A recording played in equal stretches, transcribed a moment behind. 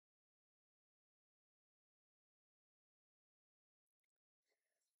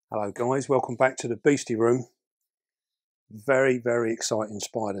Hello guys, welcome back to the Beastie Room. Very exciting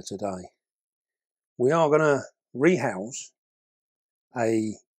spider today. We are going to rehouse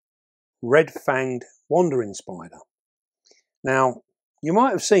a Red Fang Wandering spider. Now, you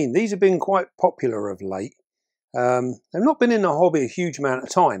might have seen these have been quite popular of late. They've not been in the hobby a huge amount of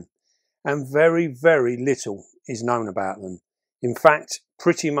time, and very little is known about them. In fact,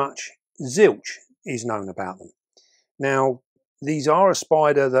 pretty much zilch is known about them. Now, these are a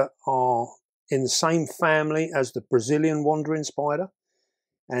spider that are in the same family as the Brazilian wandering spider,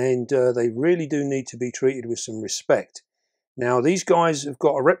 and they really do need to be treated with some respect. Now, these guys have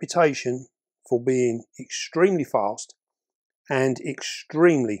got a reputation for being extremely fast and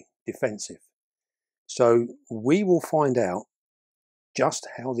extremely defensive. So we will find out just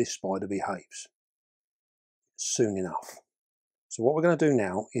how this spider behaves soon enough. So what we're going to do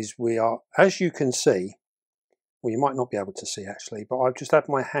now is we are, as you can see, well, you might not be able to see actually, but I've just had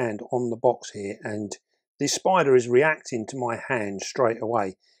my hand on the box here and this spider is reacting to my hand straight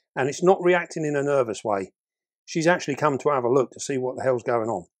away, and it's not reacting in a nervous way. She's actually come to have a look to see what the hell's going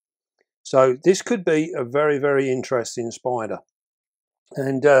on. So this could be a very interesting spider,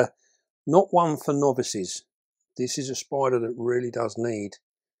 and not one for novices. This is a spider that really does need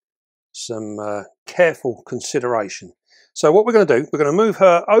some careful consideration. So what we're going to do, we're going to move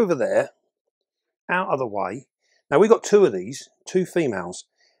her over there, out of the way. Now we've got two of these, two females,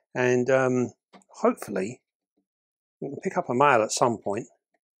 and hopefully we can pick up a male at some point,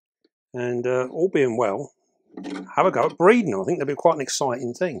 and all being well, have a go at breeding. I think that'd be quite an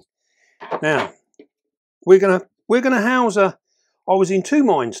exciting thing. Now we're gonna house her. I was in two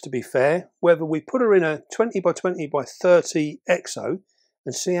minds, to be fair, whether we put her in a 20 by 20 by 30 exo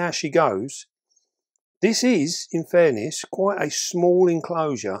and see how she goes. This is, in fairness, quite a small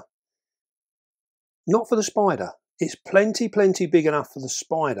enclosure. Not for the spider. It's plenty big enough for the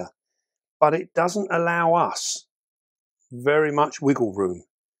spider, but it doesn't allow us very much wiggle room.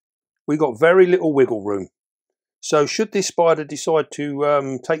 We've got very little wiggle room. So should this spider decide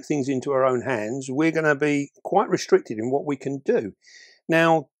to take things into her own hands, we're going to be quite restricted in what we can do.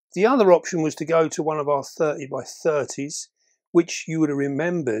 Now, the other option was to go to one of our 30 by 30s, which you would have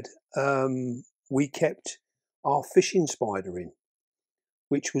remembered we kept our fishing spider in,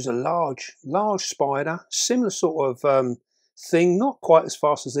 which was a large spider, similar sort of thing, not quite as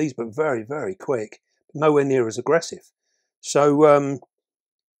fast as these, but very quick, nowhere near as aggressive. So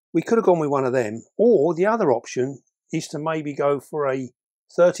we could have gone with one of them, or the other option is to maybe go for a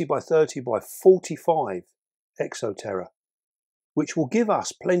 30 by 30 by 45 Exoterra, which will give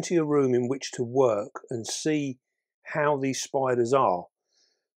us plenty of room in which to work and see how these spiders are.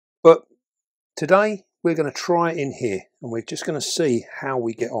 But today we're going to try it in here, and we're just going to see how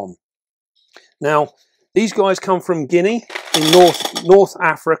we get on. Now, these guys come from Guinea in North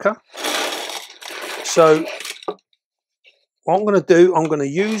Africa. So what I'm going to do, I'm going to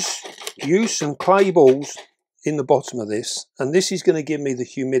use some clay balls in the bottom of this, and this is going to give me the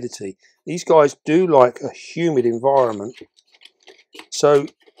humidity. These guys do like a humid environment. So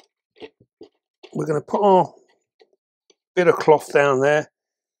we're going to put our bit of cloth down there,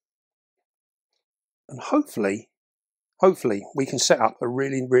 and hopefully we can set up a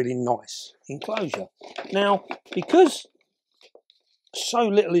really nice enclosure. Now, because so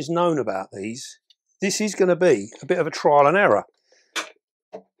little is known about these, this is going to be a bit of a trial and error.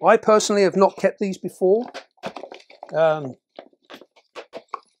 I personally have not kept these before. I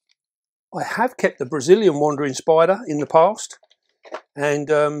have kept the Brazilian wandering spider in the past, and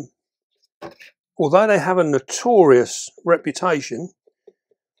although they have a notorious reputation,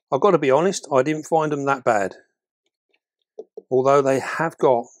 I've got to be honest, I didn't find them that bad. Although they have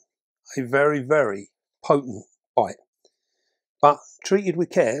got a very potent bite. But treated with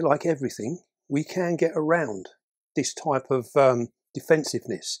care, like everything, we can get around this type of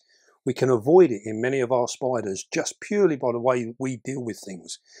defensiveness. We can avoid it in many of our spiders just purely by the way we deal with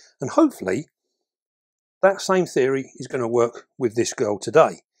things. And hopefully that same theory is going to work with this girl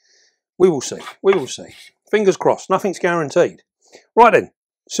today. We will see. Fingers crossed, nothing's guaranteed. Right then.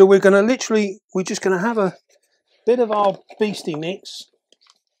 So we're going to we're just going to have a bit of our beastie mix.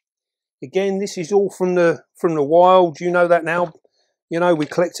 Again, this is all from the wild. You know that now. You know, we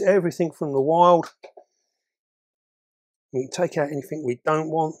collect everything from the wild. We can take out anything we don't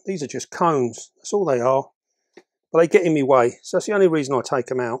want. These are just cones. That's all they are. But they get in my way. So that's the only reason I take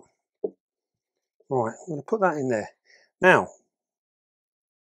them out. Right, I'm going to put that in there. Now,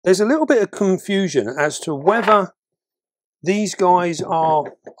 there's a little bit of confusion as to whether these guys are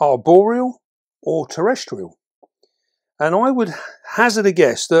arboreal or terrestrial, and I would hazard a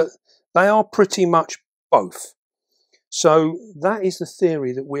guess that they are pretty much both. So that is the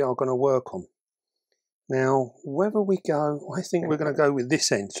theory that we are going to work on. Now, whether we go, I think we're going to go with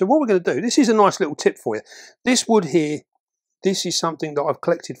this end. So what we're going to do, this is a nice little tip for you. This wood here, this is something that I've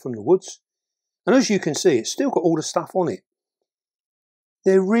collected from the woods. And as you can see, it's still got all the stuff on it.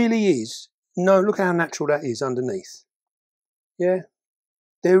 There really is no, look how natural that is underneath. Yeah,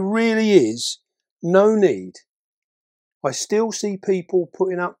 there really is no need. I still see people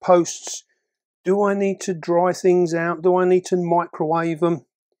putting up posts. Do I need to dry things out? Do I need to microwave them?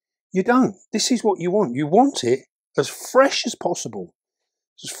 You don't. This is what you want. You want it as fresh as possible.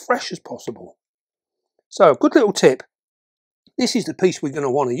 As fresh as possible. So, good little tip. This is the piece we're going to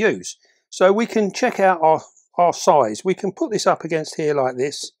want to use. So we can check out our size. We can put this up against here like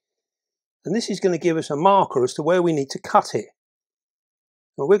this. And this is going to give us a marker as to where we need to cut it.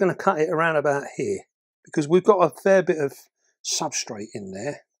 Well, we're going to cut it around about here, because we've got a fair bit of substrate in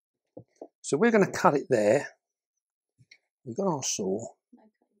there. So we're going to cut it there. We've got our saw.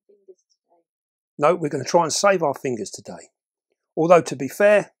 No, we're going to try and save our fingers today. Although, to be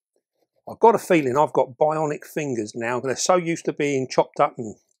fair, I've got a feeling I've got bionic fingers now. They're so used to being chopped up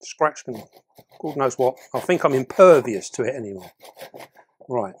and scratched and God knows what. I think I'm impervious to it anymore.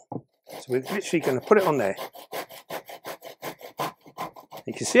 Right, so we're literally going to put it on there.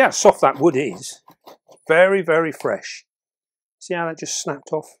 You can see how soft that wood is. Very, very fresh. See how that just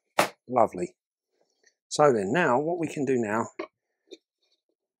snapped off? Lovely. So then now, what we can do now,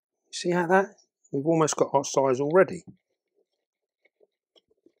 see how that? We've almost got our size already.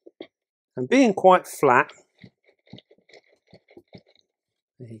 And being quite flat,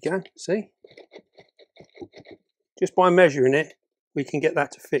 there you go, see? Just by measuring it, we can get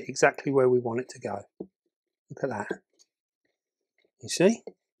that to fit exactly where we want it to go. Look at that. You see?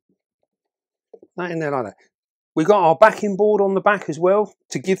 That in there like that. We've got our backing board on the back as well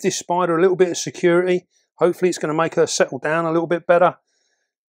to give this spider a little bit of security. Hopefully it's going to make her settle down a little bit better.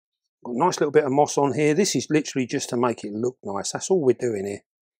 Got a nice little bit of moss on here. This is literally just to make it look nice. That's all we're doing here.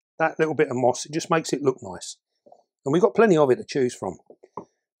 That little bit of moss, it just makes it look nice. And we've got plenty of it to choose from.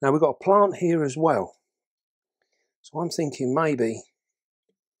 Now we've got a plant here as well. So I'm thinking maybe,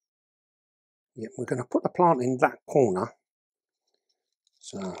 yeah, we're going to put the plant in that corner.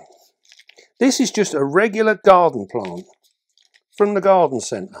 So this is just a regular garden plant from the garden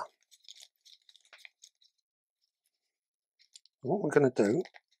centre. What we're going to do,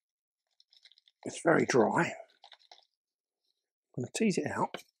 it's very dry. I'm going to tease it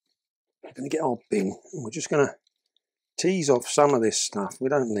out. We're going to get our bin and we're just going to tease off some of this stuff. We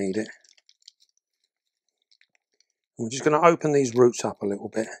don't need it. And we're just going to open these roots up a little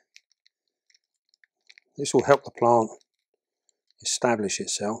bit. This will help the plant establish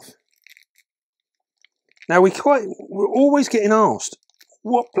itself. Now we're always getting asked,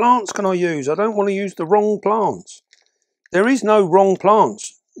 what plants can I use? I don't want to use the wrong plants. There is no wrong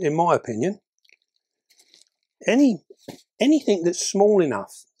plants, in my opinion. Anything that's small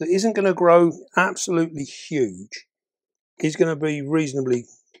enough that isn't going to grow absolutely huge is going to be reasonably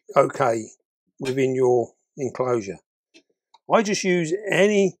okay within your enclosure. I just use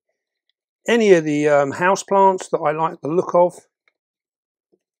any of the house plants that I like the look of,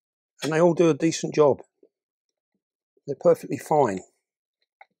 and they all do a decent job. They're perfectly fine.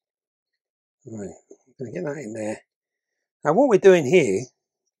 Right, I'm going to get that in there. Now what we're doing here,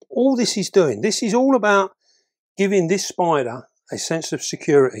 all this is doing, this is all about giving this spider a sense of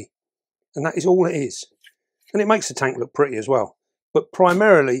security. And that is all it is. And it makes the tank look pretty as well. But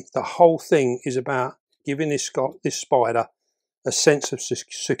primarily, the whole thing is about giving this spider a sense of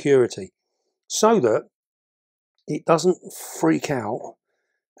security, so that it doesn't freak out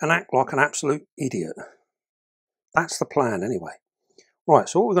and act like an absolute idiot. That's the plan anyway. Right,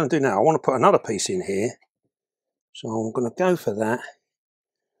 so what we're going to do now, I want to put another piece in here. So I'm going to go for that.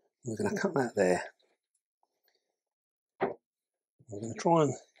 We're going to cut that there. We're going to try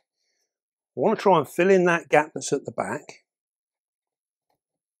and, I want to try and fill in that gap that's at the back.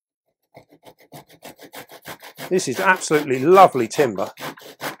 This is absolutely lovely timber.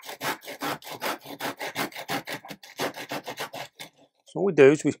 So what we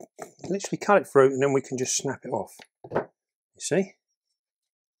do is we literally cut it through and then we can just snap it off. You see?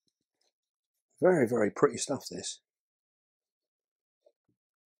 Very, very pretty stuff, this.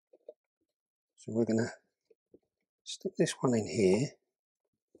 So we're going to stick this one in here.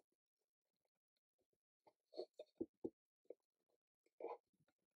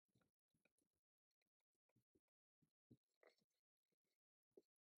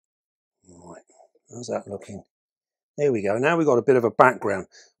 Right, how's that looking? There we go. Now we've got a bit of a background.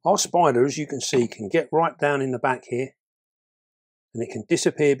 Our spider, as you can see, can get right down in the back here, and it can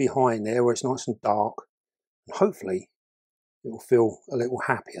disappear behind there where it's nice and dark. And hopefully it'll feel a little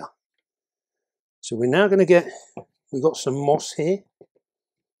happier. So we're now going to we've got some moss here.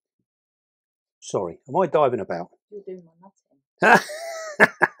 Sorry, am I diving about? You're doing my nutting.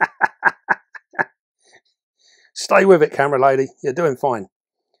 Stay with it, camera lady. You're doing fine.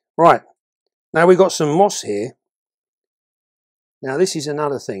 Right, now we've got some moss here. Now this is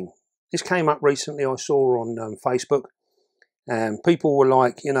another thing. This came up recently, I saw on Facebook, and people were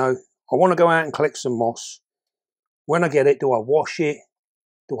like, you know, I want to go out and collect some moss. When I get it, do I wash it?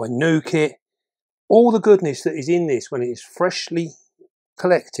 Do I nuke it? All the goodness that is in this when it is freshly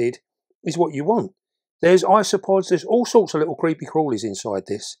collected is what you want. There's isopods, there's all sorts of little creepy crawlies inside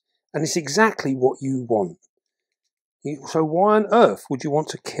this, and it's exactly what you want. So why on earth would you want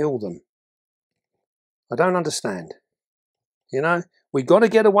to kill them? I don't understand. You know, we've got to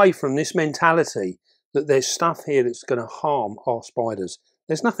get away from this mentality that there's stuff here that's going to harm our spiders.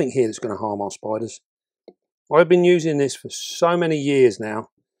 There's nothing here that's going to harm our spiders. I've been using this for so many years now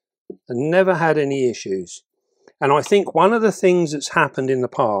and never had any issues. And I think one of the things that's happened in the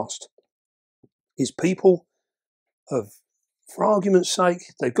past is people have, for argument's sake,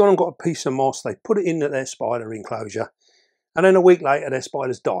 they've gone and got a piece of moss, they put it into their spider enclosure, and then a week later their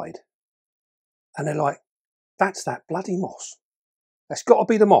spiders died. And they're like, that's that bloody moss. That's got to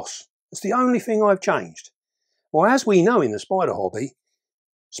be the moss. It's the only thing I've changed. Well, as we know in the spider hobby,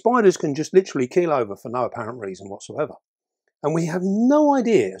 spiders can just literally keel over for no apparent reason whatsoever. And we have no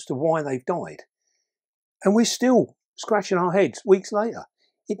idea as to why they've died. And we're still scratching our heads weeks later.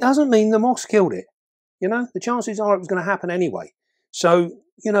 It doesn't mean the moss killed it. You know, the chances are it was going to happen anyway. So,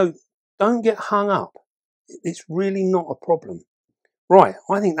 you know, don't get hung up. It's really not a problem. Right,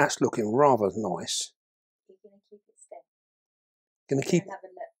 I think that's looking rather nice. You're going to keep it still. Going to keep, Have a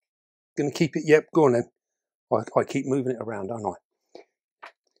look. going to keep it, yep, go on then. I keep moving it around, don't I?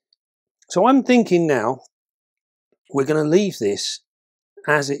 So I'm thinking now, we're going to leave this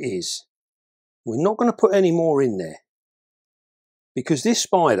as it is. We're not going to put any more in there. Because this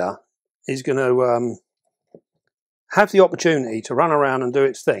spider is going to have the opportunity to run around and do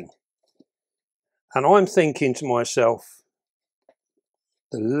its thing. And I'm thinking to myself,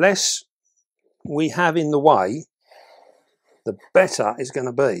 the less we have in the way, the better it's going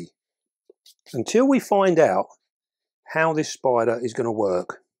to be. Until we find out how this spider is going to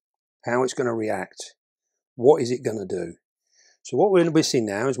work, how it's going to react, what is it going to do. So what we're missing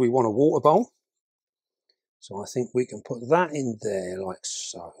now is we want a water bowl. So I think we can put that in there like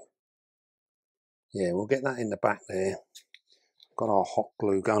so. Yeah, we'll get that in the back there. Got our hot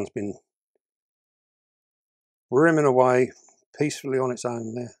glue gun, it's been rimming away peacefully on its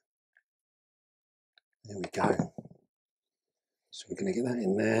own there. There we go. So we're going to get that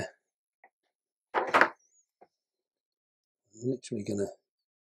in there. I'm literally going to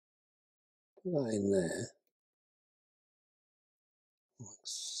put that in there. Like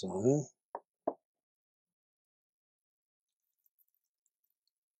so.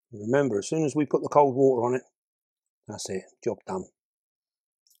 Remember, as soon as we put the cold water on it, that's it, job done.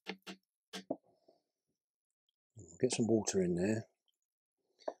 We'll get some water in there.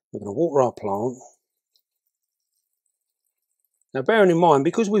 We're going to water our plant. Now bearing in mind,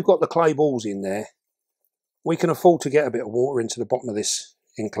 because we've got the clay balls in there, we can afford to get a bit of water into the bottom of this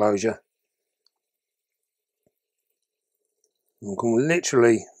enclosure. We can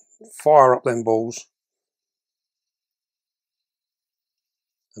literally fire up them balls.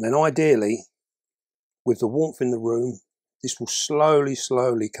 And then ideally, with the warmth in the room, this will slowly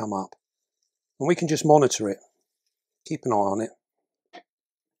come up. And we can just monitor it, keep an eye on it.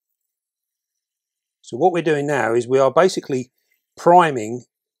 So what we're doing now is we are basically priming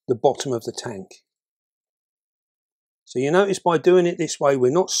the bottom of the tank. So you notice by doing it this way,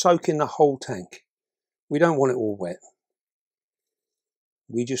 we're not soaking the whole tank. We don't want it all wet.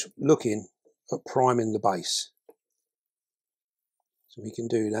 We're just looking at priming the base. So we can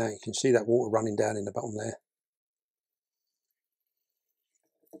do that. You can see that water running down in the bottom there.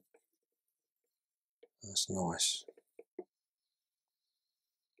 That's nice.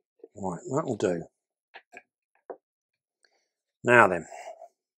 Right, that'll do. Now then.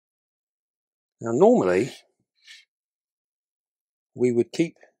 Now normally, we would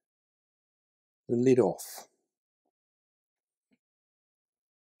keep the lid off.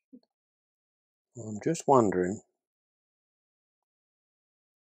 I'm just wondering.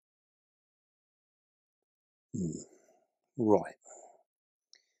 Right.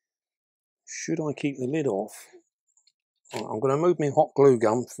 Should I keep the lid off? Right, I'm going to move my hot glue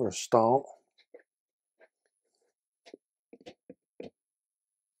gun for a start.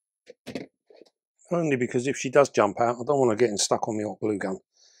 Only because if she does jump out, I don't want her getting stuck on the hot glue gun.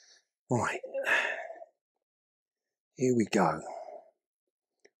 Right. Here we go.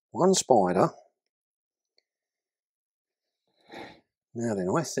 One spider. Now then,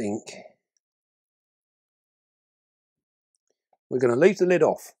 I think we're going to leave the lid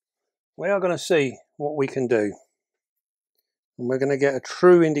off. We are going to see what we can do. And we're going to get a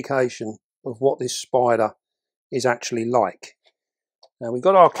true indication of what this spider is actually like. Now we've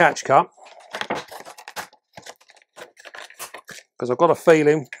got our catch cup, because I've got a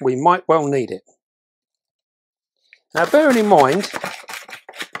feeling we might well need it. Now bearing in mind,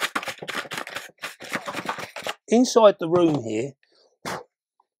 inside the room here,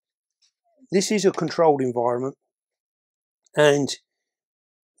 this is a controlled environment and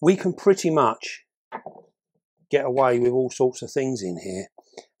we can pretty much get away with all sorts of things in here.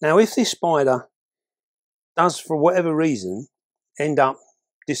 Now if this spider does, for whatever reason, end up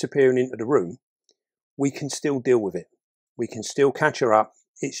disappearing into the room, we can still deal with it. We can still catch her up.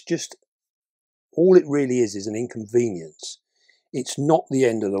 It's just, all it really is an inconvenience. It's not the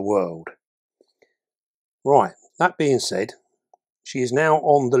end of the world. Right, that being said, she is now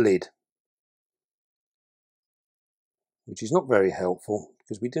on the lid, which is not very helpful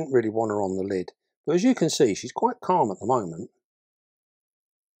because we didn't really want her on the lid. But as you can see, she's quite calm at the moment.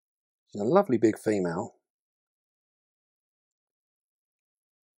 She's a lovely big female.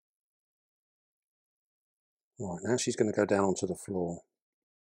 Right, now she's going to go down onto the floor.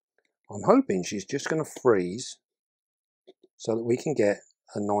 I'm hoping she's just going to freeze so that we can get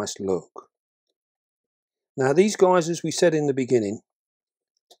a nice look. Now these guys, as we said in the beginning,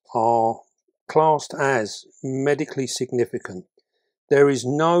 are classed as medically significant. There is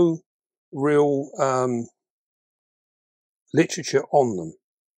no real literature on them.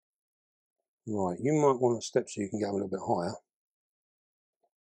 Right, you might want to step so you can get a little bit higher.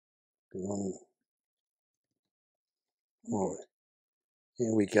 Right,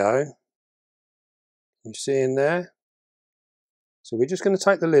 here we go. You see in there? So we're just going to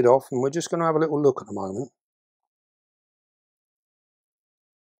take the lid off and we're just going to have a little look at the moment.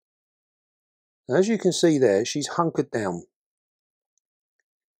 As you can see there, she's hunkered down.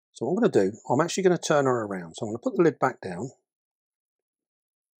 So what I'm going to do, I'm actually going to turn her around. So I'm going to put the lid back down.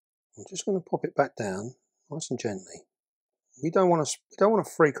 I'm just going to pop it back down, nice and gently. We don't want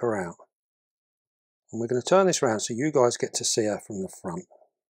to freak her out. And we're going to turn this around so you guys get to see her from the front.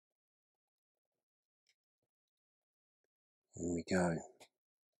 There we go.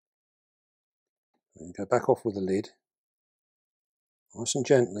 And go back off with the lid, nice and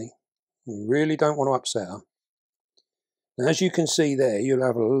gently. We really don't want to upset her. Now, as you can see there, you'll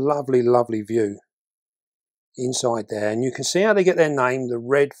have a lovely, lovely view inside there, and you can see how they get their name, the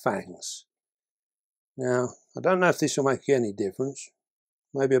Red Fangs. Now, I don't know if this will make any difference.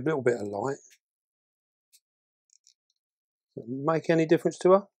 Maybe a little bit of light. Does it make any difference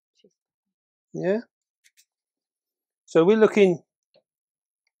to her? Yeah. So we're looking,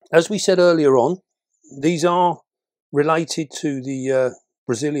 as we said earlier on, these are related to the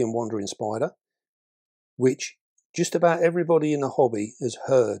Brazilian wandering spider, which just about everybody in the hobby has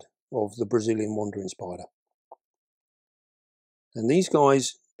heard of the Brazilian wandering spider. And these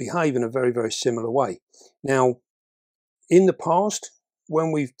guys behave in a very, very similar way. Now, in the past,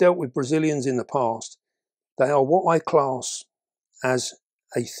 when we've dealt with Brazilians in the past, they are what I class as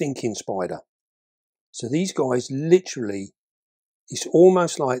a thinking spider. So these guys literally, it's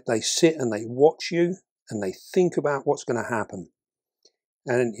almost like they sit and they watch you and they think about what's going to happen.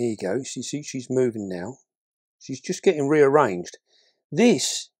 And here you go, you see she's moving now. She's just getting rearranged.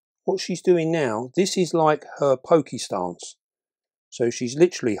 This, what she's doing now, this is like her pokey stance. So she's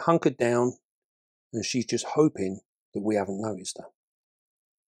literally hunkered down and she's just hoping that we haven't noticed her.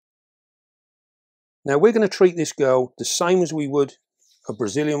 Now we're going to treat this girl the same as we would a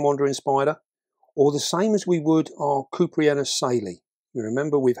Brazilian wandering spider, or the same as we would our Cuprienus salii. You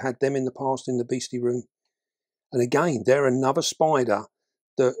remember we've had them in the past in the beastie room. And again, they're another spider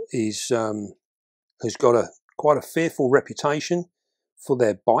that is has got quite a fearful reputation for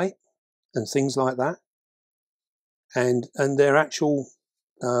their bite and things like that, and their actual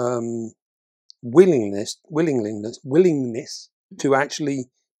willingness to actually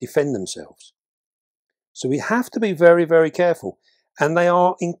defend themselves. So we have to be very, very careful, and they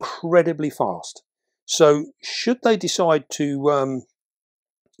are incredibly fast. So should they decide to,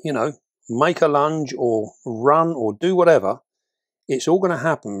 you know, make a lunge or run or do whatever, it's all going to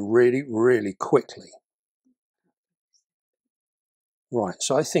happen really, really quickly. Right,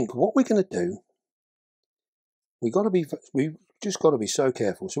 so I think what we're going to do, we've just got to be so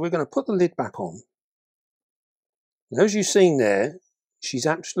careful. So we're going to put the lid back on. And as you've seen there, she's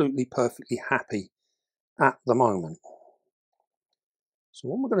absolutely perfectly happy at the moment. So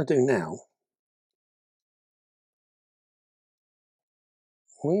what we're going to do now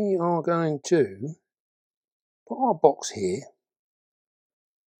we are going to put our box here.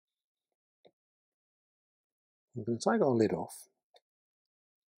 We're going to take our lid off.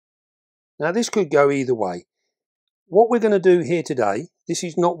 Now this could go either way. What we're going to do here today, this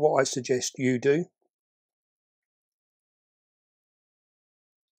is not what I suggest you do.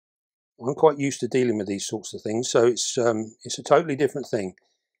 I'm quite used to dealing with these sorts of things, so it's a totally different thing.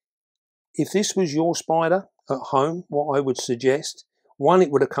 If this was your spider at home, what I would suggest, one,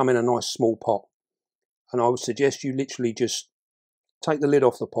 it would have come in a nice small pot. And I would suggest you literally just take the lid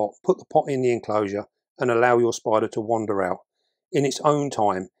off the pot, put the pot in the enclosure and allow your spider to wander out in its own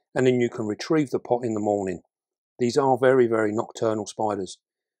time. And then you can retrieve the pot in the morning. These are very, very nocturnal spiders.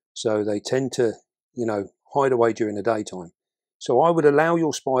 So they tend to, you know, hide away during the daytime. So I would allow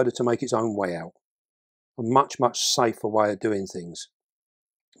your spider to make its own way out. A much, much safer way of doing things.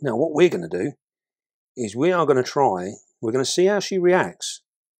 Now what we're going to do is we're going to see how she reacts.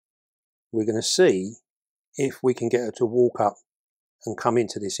 We're going to see if we can get her to walk up and come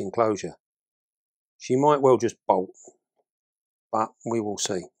into this enclosure. She might well just bolt, but we will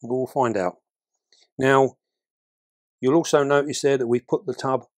see. We will find out. Now, you'll also notice there that we've put the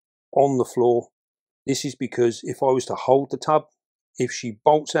tub on the floor. This is because if I was to hold the tub, if she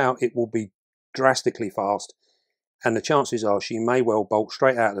bolts out, it will be drastically fast. And the chances are she may well bolt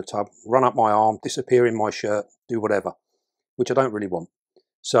straight out of the tub, run up my arm, disappear in my shirt, do whatever, which I don't really want.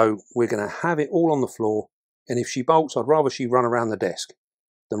 So we're going to have it all on the floor. And if she bolts, I'd rather she run around the desk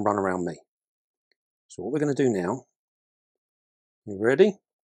than run around me. So what we're going to do now, you ready?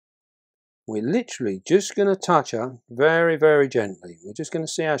 We're literally just going to touch her very, very gently. We're just going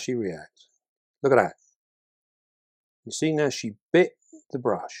to see how she reacts. Look at that. You see now she bit the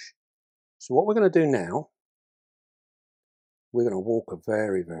brush. So what we're going to do now, we're going to walk her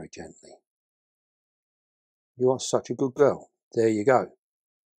very, very gently. You are such a good girl. There you go.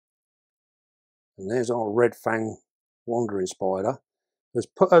 And there's our Red Fang Wandering spider, has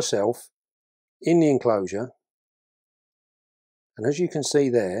put herself in the enclosure. And as you can see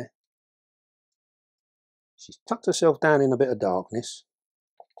there, she's tucked herself down in a bit of darkness.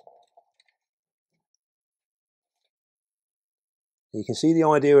 You can see the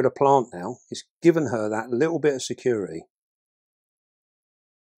idea of the plant now. It's given her that little bit of security.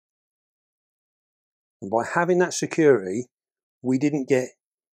 And by having that security, we didn't get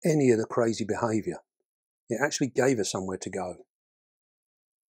any of the crazy behaviour. It actually gave her somewhere to go.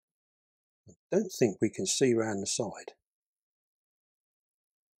 I don't think we can see around the side.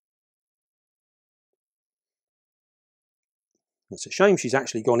 It's a shame she's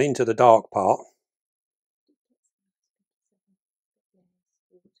actually gone into the dark part.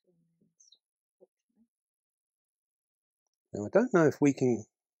 Now I don't know if we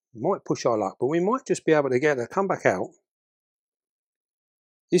might push our luck, but we might just be able to get her come back out.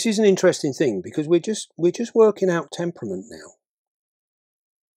 This is an interesting thing because we're just working out temperament now.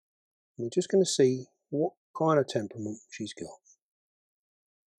 We're just going to see what kind of temperament she's got.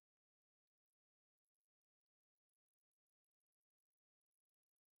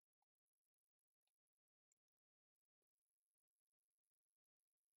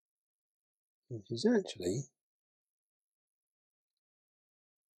 And she's actually,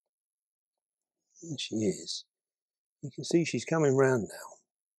 there she is. You can see she's coming round now.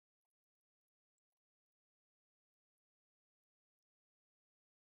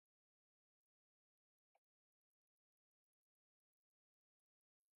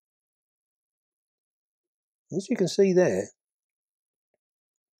 As you can see there,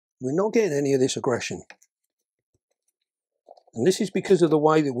 we're not getting any of this aggression. And this is because of the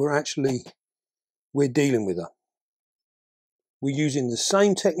way that we're dealing with her. We're using the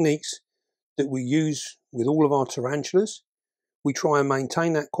same techniques that we use with all of our tarantulas. We try and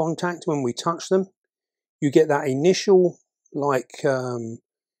maintain that contact when we touch them. You get that initial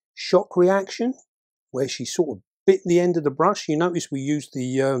shock reaction where she sort of bit the end of the brush. You notice we used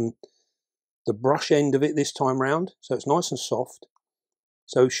the brush end of it this time round, so it's nice and soft.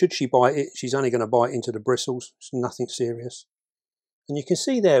 So should she bite it, she's only going to bite into the bristles. It's nothing serious. And you can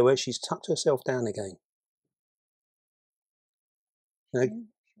see there where she's tucked herself down again. Now,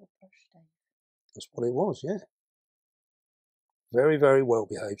 that's what it was, yeah. Very, very well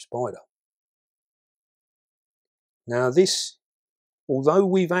behaved spider. Now this, although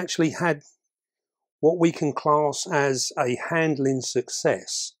we've actually had what we can class as a handling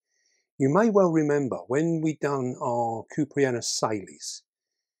success, you may well remember when we done our Cuprianus salis,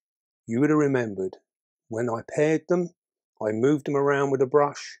 you would have remembered when I paired them, I moved them around with a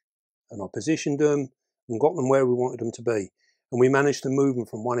brush and I positioned them and got them where we wanted them to be. And we managed to move them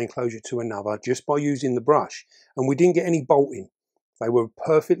from one enclosure to another just by using the brush. And we didn't get any bolting They were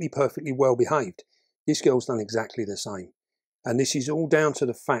perfectly well behaved. This girl's done exactly the same. And this is all down to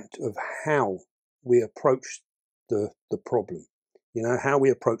the fact of how we approach the problem, you know, how we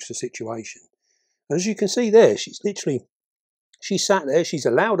approach the situation. And as you can see there, she's sat there, she's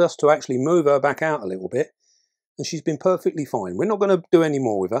allowed us to actually move her back out a little bit, and she's been perfectly fine. We're not going to do any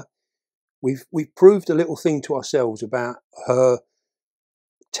more with her. We've proved a little thing to ourselves about her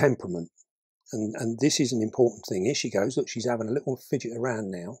temperament. And this is an important thing. Here she goes. Look, she's having a little fidget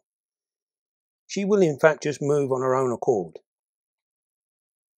around now. She will, in fact, just move on her own accord.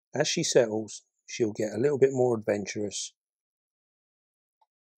 As she settles, she'll get a little bit more adventurous.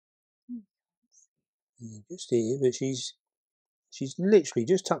 Just here, but she's literally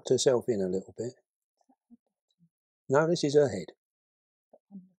just tucked herself in a little bit. No, this is her head.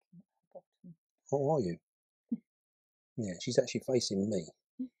 How are you? Yeah, she's actually facing me.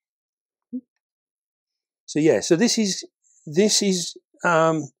 So yeah, so this is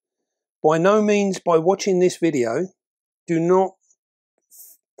by no means, by watching this video, do not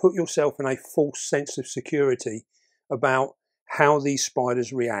put yourself in a false sense of security about how these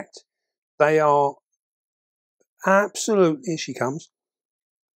spiders react. They are absolutely, here she comes.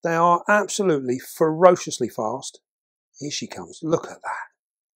 They are absolutely ferociously fast. Here she comes. Look at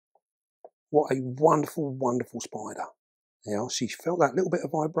that. What a wonderful, wonderful spider. Now, she felt that little bit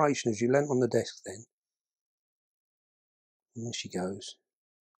of vibration as you leant on the desk then. And there she goes.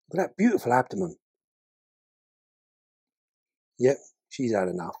 Look at that beautiful abdomen. Yep, she's had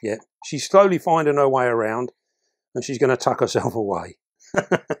enough. Yep. She's slowly finding her way around, and she's going to tuck herself away.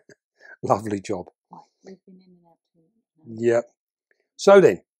 Lovely job. Yep. So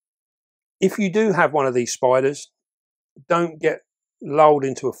then, if you do have one of these spiders, don't get lulled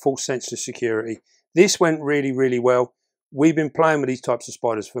into a false sense of security. This went really, really well. We've been playing with these types of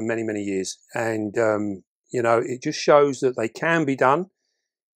spiders for many, many years. And, you know, it just shows that they can be done.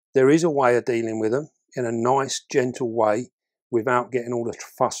 There is a way of dealing with them in a nice, gentle way without getting all the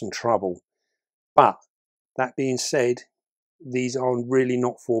fuss and trouble. But that being said, these are really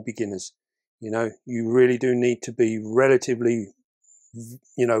not for beginners. You know, you really do need to be relatively,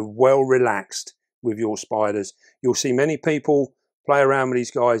 you know, well relaxed with your spiders. You'll see many people play around with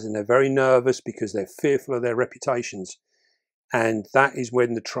these guys and they're very nervous because they're fearful of their reputations. And that is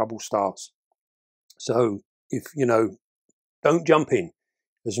when the trouble starts. So if, you know, don't jump in.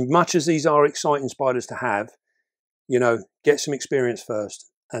 As much as these are exciting spiders to have, you know, get some experience first,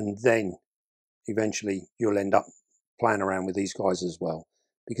 and then eventually you'll end up playing around with these guys as well.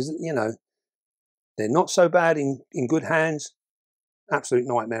 Because, you know, they're not so bad in good hands, absolute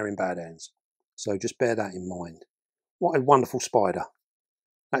nightmare in bad hands. So just bear that in mind. What a wonderful spider.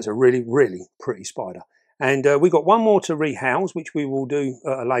 That's a really, really pretty spider. And we've got one more to rehouse, which we will do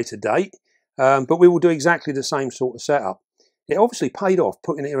at a later date. But we will do exactly the same sort of setup. It obviously paid off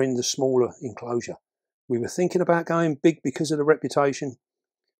putting her in the smaller enclosure. We were thinking about going big because of the reputation.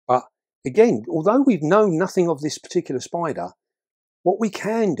 But again, although we've known nothing of this particular spider, what we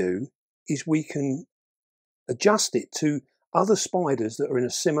can do is we can adjust it to other spiders that are in a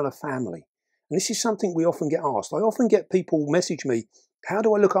similar family. And this is something we often get asked. I often get people message me, how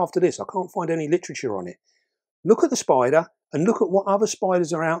do I look after this? I can't find any literature on it. Look at the spider and look at what other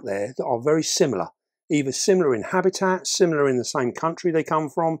spiders are out there that are very similar. Either similar in habitat, similar in the same country they come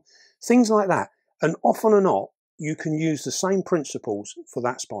from, things like that. And often or not, you can use the same principles for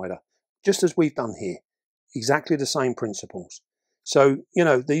that spider, just as we've done here. Exactly the same principles. So, you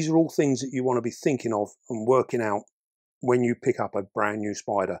know, these are all things that you want to be thinking of and working out when you pick up a brand new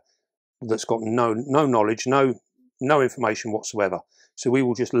spider that's got no knowledge, no information whatsoever. So we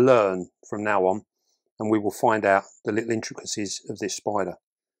will just learn from now on, and we will find out the little intricacies of this spider.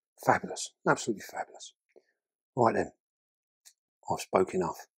 Fabulous, absolutely fabulous. Right then, I've spoke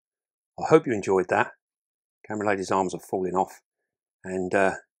enough. I hope you enjoyed that. Camera lady's arms are falling off, and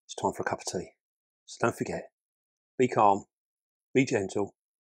it's time for a cup of tea. So don't forget, be calm, be gentle,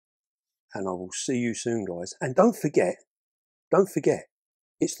 and I will see you soon, guys. And don't forget,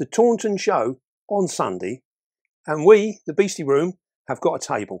 it's the Taunton show on Sunday, and we, the Beastie Room, have got a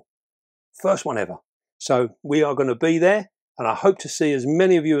table. First one ever. So we are going to be there, and I hope to see as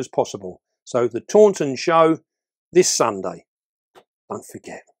many of you as possible. So the Taunton show this Sunday. Don't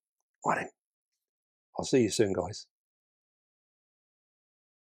forget. Right then. I'll see you soon, guys.